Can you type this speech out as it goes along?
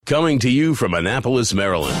Coming to you from Annapolis,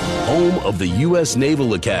 Maryland, home of the U.S.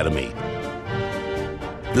 Naval Academy,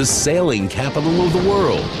 the sailing capital of the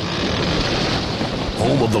world,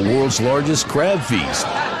 home of the world's largest crab feast,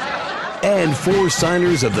 and 4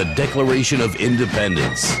 signers of the Declaration of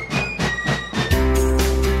Independence.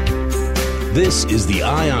 This is the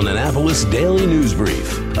Eye on Annapolis Daily News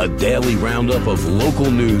Brief, a daily roundup of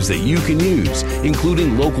local news that you can use,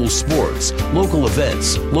 including local sports, local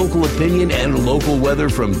events, local opinion, and local weather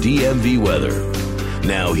from DMV Weather.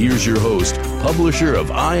 Now here's your host, publisher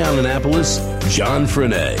of Eye on Annapolis, John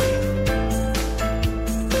Frenaye.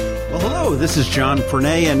 Well, hello, this is John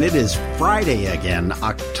Frenaye, and it is Friday again,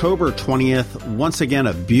 October 20th. Once again,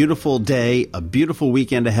 a beautiful day, a beautiful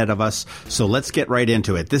weekend ahead of us, so let's get right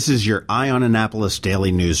into it. This is your Eye on Annapolis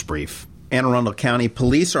Daily News Brief. Anne Arundel County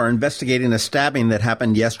Police are investigating a stabbing that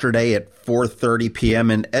happened yesterday at 4:30 p.m.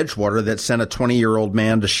 in Edgewater that sent a 20-year-old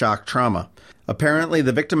man to shock trauma. Apparently,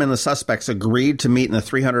 the victim and the suspects agreed to meet in the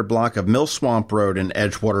 300 block of Mill Swamp Road in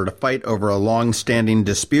Edgewater to fight over a long-standing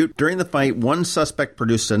dispute. During the fight, one suspect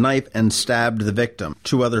produced a knife and stabbed the victim.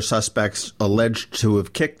 2 other suspects alleged to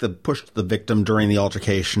have pushed the victim during the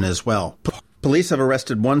altercation as well. Police have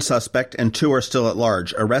arrested 1 suspect and 2 are still at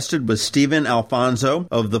large. Arrested was Stephen Alfonso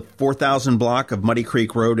of the 4000 block of Muddy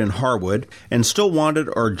Creek Road in Harwood, and still wanted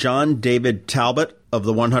are John David Talbot of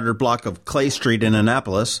the 100 block of Clay Street in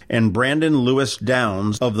Annapolis, and Brandon Lewis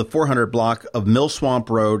Downs of the 400 block of Mill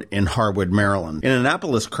Swamp Road in Harwood, Maryland. In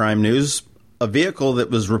Annapolis crime news, a vehicle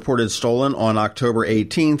that was reported stolen on October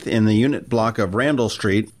 18th in the unit block of Randall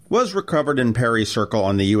Street was recovered in Perry Circle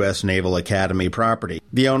on the U.S. Naval Academy property.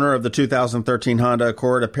 The owner of the 2013 Honda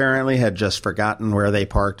Accord apparently had just forgotten where they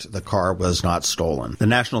parked. The car was not stolen. The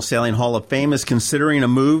National Sailing Hall of Fame is considering a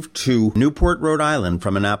move to Newport, Rhode Island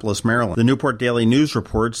from Annapolis, Maryland. The Newport Daily News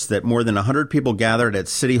reports that more than 100 people gathered at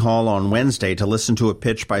City Hall on Wednesday to listen to a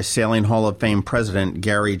pitch by Sailing Hall of Fame President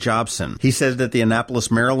Gary Jobson. He says that the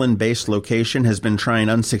Annapolis, Maryland-based location has been trying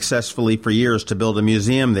unsuccessfully for years to build a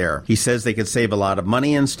museum there. He says they could save a lot of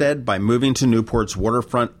money instead by moving to Newport's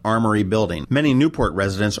waterfront Armory building. Many Newport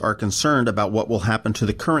residents are concerned about what will happen to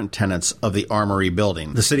the current tenants of the Armory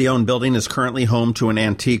building. The city-owned building is currently home to an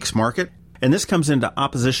antiques market, and this comes into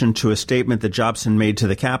opposition to a statement that Jobson made to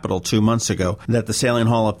the Capitol 2 months ago that the Sailing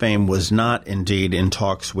Hall of Fame was not indeed in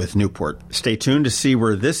talks with Newport. Stay tuned to see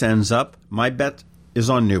where this ends up. My bet is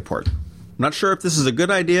on Newport. Not sure if this is a good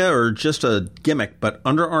idea or just a gimmick, but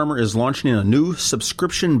Under Armour is launching a new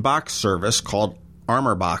subscription box service called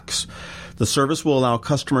Armor Box. The service will allow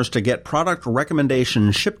customers to get product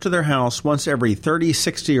recommendations shipped to their house once every 30,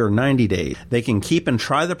 60, or 90 days. They can keep and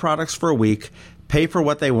try the products for a week, pay for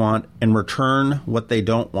what they want, and return what they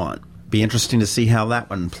don't want. Be interesting to see how that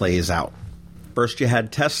one plays out. First you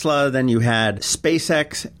had Tesla, then you had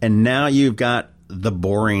SpaceX, and now you've got the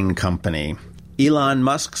Boring Company. Elon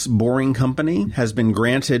Musk's Boring Company has been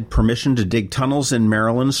granted permission to dig tunnels in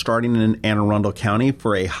Maryland, starting in Anne Arundel County,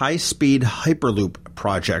 for a high-speed Hyperloop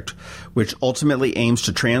project, which ultimately aims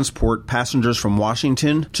to transport passengers from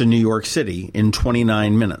Washington to New York City in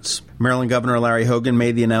 29 minutes. Maryland Governor Larry Hogan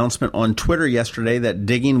made the announcement on Twitter yesterday that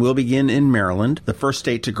digging will begin in Maryland, the first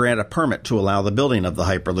state to grant a permit to allow the building of the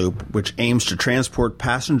Hyperloop, which aims to transport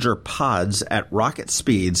passenger pods at rocket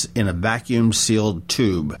speeds in a vacuum-sealed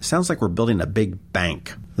tube. Sounds like we're building a big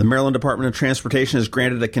bank. The Maryland Department of Transportation has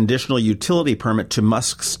granted a conditional utility permit to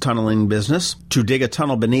Musk's tunneling business to dig a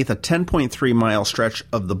tunnel beneath a 10.3-mile stretch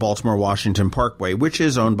of the Baltimore-Washington Parkway, which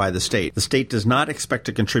is owned by the state. The state does not expect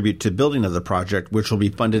to contribute to building of the project, which will be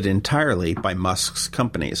funded entirely by Musk's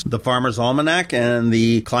companies. The Farmer's Almanac and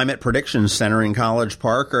the Climate Prediction Center in College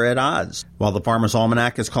Park are at odds. While the Farmer's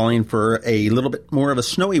Almanac is calling for a little bit more of a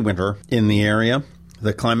snowy winter in the area,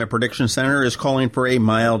 the Climate Prediction Center is calling for a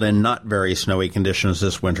mild and not very snowy conditions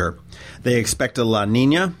this winter. They expect a La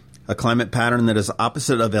Nina, a climate pattern that is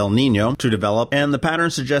opposite of El Nino, to develop, and the pattern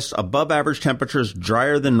suggests above average temperatures,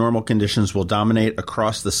 drier than normal conditions will dominate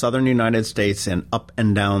across the southern United States and up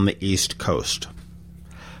and down the East Coast.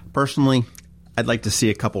 Personally, I'd like to see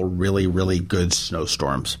a couple really, really good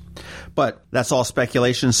snowstorms. But that's all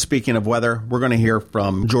speculation. Speaking of weather, we're going to hear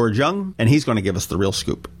from George Young, and he's going to give us the real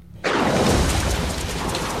scoop.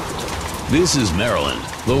 This is Maryland.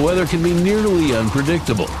 The weather can be nearly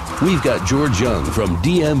unpredictable. We've got George Young from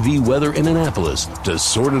DMV Weather in Annapolis to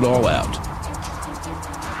sort it all out.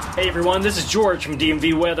 Hey everyone, this is George from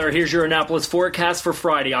DMV Weather. Here's your Annapolis forecast for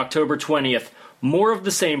Friday, October 20th. More of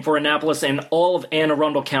the same for Annapolis and all of Anne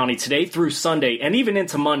Arundel County today through Sunday and even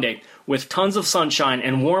into Monday. with tons of sunshine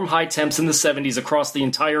and warm high temps in the 70s across the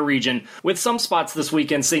entire region, with some spots this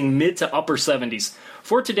weekend seeing mid to upper 70s.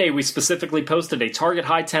 For today, we specifically posted a target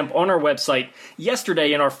high temp on our website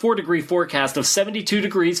yesterday in our 4-degree forecast of 72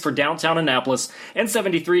 degrees for downtown Annapolis and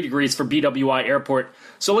 73 degrees for BWI Airport.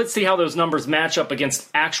 So let's see how those numbers match up against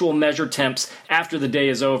actual measured temps after the day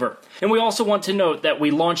is over. And we also want to note that we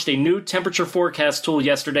launched a new temperature forecast tool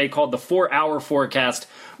yesterday called the 4-Hour Forecast,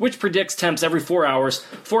 which predicts temps every 4 hours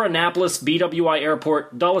for Annapolis, BWI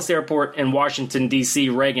Airport, Dulles Airport, and Washington, D.C.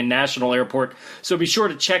 Reagan National Airport. So be sure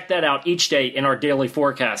to check that out each day in our daily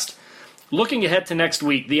forecast. Looking ahead to next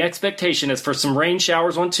week, the expectation is for some rain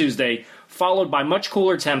showers on Tuesday, followed by much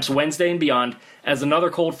cooler temps Wednesday and beyond as another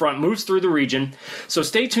cold front moves through the region. So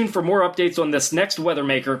stay tuned for more updates on this next weather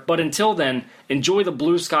maker, but until then, enjoy the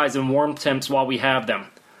blue skies and warm temps while we have them.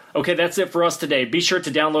 Okay, that's it for us today. Be sure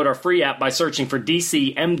to download our free app by searching for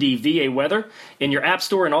DC MDVA Weather in your app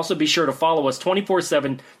store, and also be sure to follow us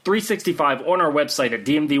 24/7, 365 on our website at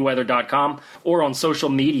dmvweather.com or on social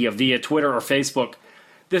media via Twitter or Facebook.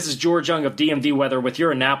 This is George Young of DMV Weather with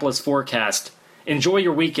your Annapolis forecast. Enjoy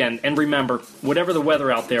your weekend, and remember, whatever the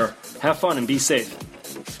weather out there, have fun and be safe.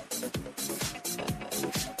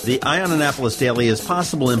 The Eye on Annapolis Daily is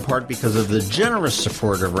possible in part because of the generous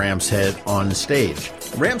support of Ram's Head on Stage.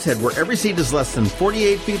 Ram's Head, where every seat is less than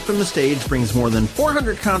 48 feet from the stage, brings more than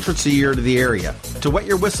 400 concerts a year to the area. To wet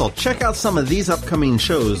your whistle, check out some of these upcoming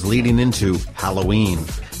shows leading into Halloween.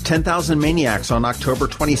 10,000 Maniacs on October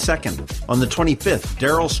 22nd. On the 25th,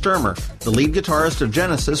 Daryl Sturmer, the lead guitarist of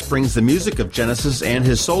Genesis, brings the music of Genesis and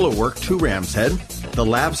his solo work to Ram's Head. The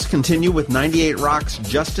Laughs continue with 98 Rock's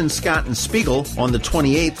Justin Scott and Spiegel on the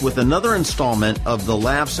 28th with another installment of the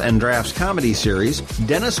Laughs and Drafts comedy series.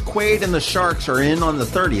 Dennis Quaid and the Sharks are in on the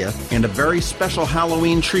 30th, and a very special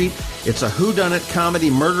Halloween treat. It's a whodunit comedy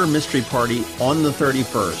murder mystery party on the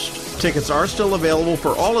 31st. Tickets are still available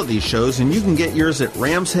for all of these shows, and you can get yours at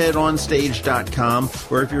ramsheadonstage.com,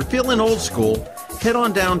 or if you're feeling old school, head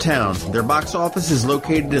on downtown. Their box office is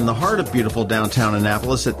located in the heart of beautiful downtown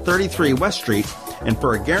Annapolis at 33 West Street, and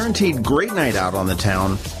for a guaranteed great night out on the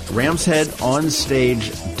town,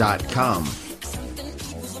 ramsheadonstage.com.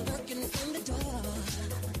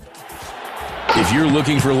 If you're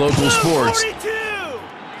looking for local sports,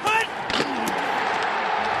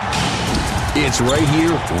 it's right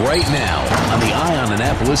here, right now on the Eye on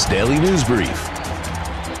Annapolis Daily News Brief.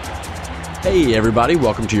 Hey everybody,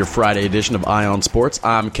 welcome to your Friday edition of Eye on Sports.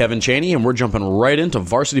 I'm Kevin Chaney, and we're jumping right into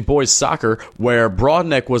varsity boys soccer, where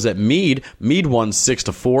Broadneck was at Meade. Meade won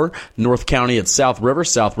 6-4. North County at South River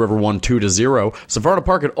won 2-0. Severna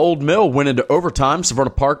Park at Old Mill went into overtime.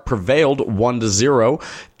 Severna Park prevailed 1-0.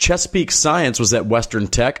 Chesapeake Science was at Western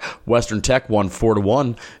Tech. Western Tech won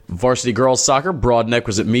 4-1. Varsity girls soccer, Broadneck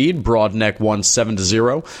was at Meade. Broadneck won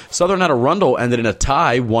 7-0. Southern at Arundel ended in a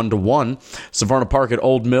tie, 1-1. Severna Park at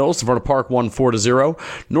Old Mill, Severna Park won 4-0.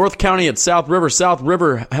 North County at South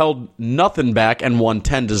River held nothing back and won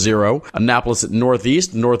 10-0. Annapolis at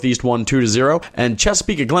Northeast won 2-0. And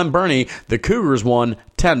Chesapeake at Glen Burnie, the Cougars won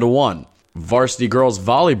 10-1. Varsity girls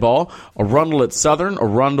volleyball, Arundel at Southern,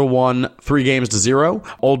 Arundel won 3-0.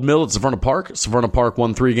 Old Mill at Severna Park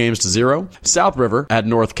won 3-0. South River at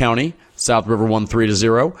North County, South River won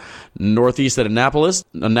 3-0. Northeast at Annapolis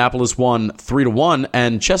won 3-1.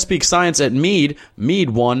 And Chesapeake Science at Meade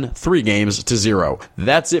won 3-0.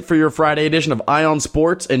 That's it for your Friday edition of Eye on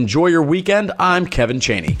Sports. Enjoy your weekend. I'm Kevin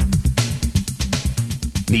Chaney.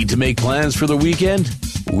 Need to make plans for the weekend?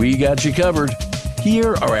 We got you covered.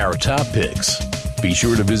 Here are our top picks. Be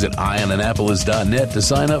sure to visit eyeonannapolis.net to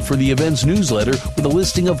sign up for the events newsletter with a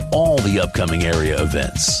listing of all the upcoming area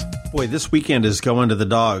events. Boy, this weekend is going to the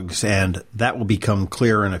dogs, and that will become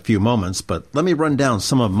clear in a few moments, but let me run down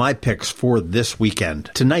some of my picks for this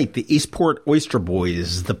weekend. Tonight, the Eastport Oyster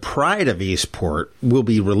Boys, the pride of Eastport, will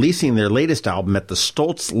be releasing their latest album at the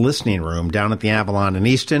Stoltz Listening Room down at the Avalon in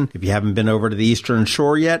Easton. If you haven't been over to the Eastern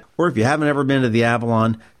Shore yet, or if you haven't ever been to the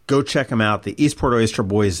Avalon, go check them out. The Eastport Oyster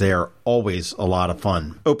Boys, they are always a lot of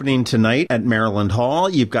fun. Opening tonight at Maryland Hall,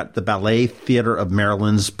 you've got the Ballet Theater of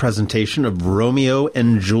Maryland's presentation of Romeo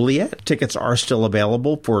and Juliet. Tickets are still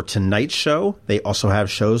available for tonight's show. They also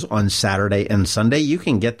have shows on Saturday and Sunday. You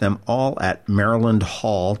can get them all at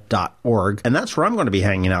marylandhall.org, and that's where I'm going to be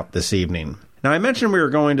hanging out this evening. Now, I mentioned we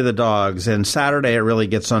were going to the dogs, and Saturday it really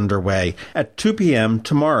gets underway. At 2 p.m.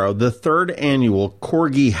 tomorrow, the third annual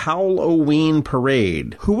Corgi Halloween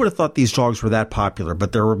Parade. Who would have thought these dogs were that popular?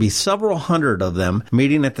 But there will be several hundred of them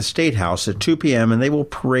meeting at the State House at 2 p.m., and they will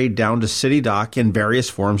parade down to City Dock in various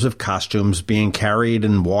forms of costumes, being carried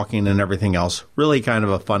and walking and everything else. Really kind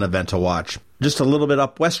of a fun event to watch. Just a little bit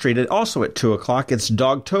up West Street, also at 2 o'clock, it's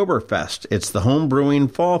Dogtoberfest. It's the Home Brewing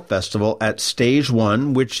Fall Festival at Stage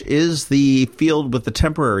 1, which is the field with the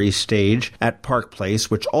temporary stage at Park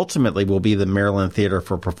Place, which ultimately will be the Maryland Theater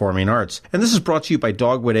for Performing Arts. And this is brought to you by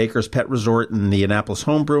Dogwood Acres Pet Resort and the Annapolis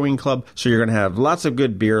Home Brewing Club. So you're going to have lots of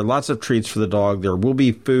good beer, lots of treats for the dog. There will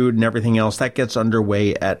be food and everything else. That gets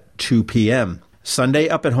underway at 2 p.m. Sunday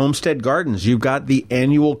up at Homestead Gardens, you've got the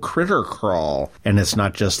annual Critter Crawl. And it's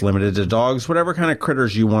not just limited to dogs. Whatever kind of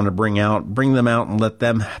critters you want to bring them out and let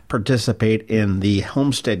them participate in the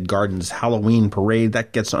Homestead Gardens Halloween Parade.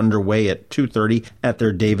 That gets underway at 2:30 at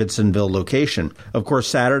their Davidsonville location. Of course,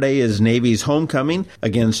 Saturday is Navy's homecoming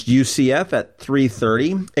against UCF at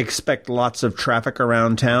 3:30. Expect lots of traffic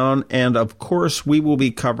around town. And of course, we will be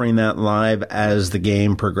covering that live as the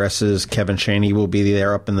game progresses. Kevin Chaney will be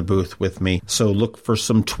there up in the booth with me. So look for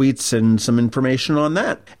some tweets and some information on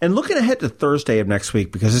that. And looking ahead to Thursday of next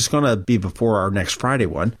week, because it's going to be before our next Friday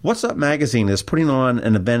one, What's Up Magazine is putting on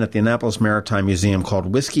an event at the Annapolis Maritime Museum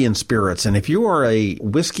called Whiskey and Spirits. And if you are a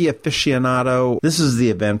whiskey aficionado, this is the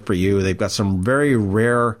event for you. They've got some very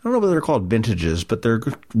rare, I don't know whether they're called vintages, but they're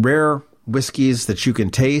rare whiskeys that you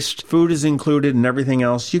can taste. Food is included and everything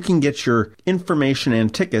else. You can get your information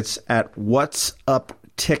and tickets at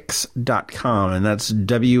whatsuptix.com, and that's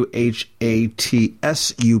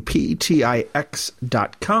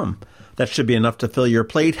WHATSUPTIX.com. That should be enough to fill your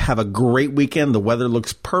plate. Have a great weekend. The weather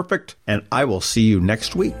looks perfect, and I will see you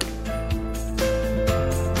next week.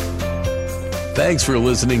 Thanks for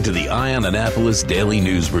listening to the Eye on Annapolis Daily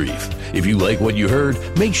News Brief. If you like what you heard,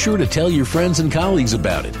 make sure to tell your friends and colleagues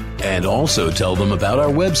about it. And also tell them about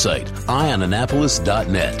our website,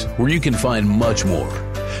 eyeonannapolis.net, where you can find much more.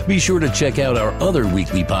 Be sure to check out our other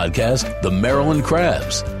weekly podcast, The Maryland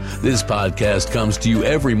Crabs. This podcast comes to you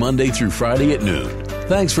every Monday through Friday at noon.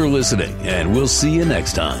 Thanks for listening, and we'll see you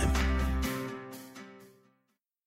next time.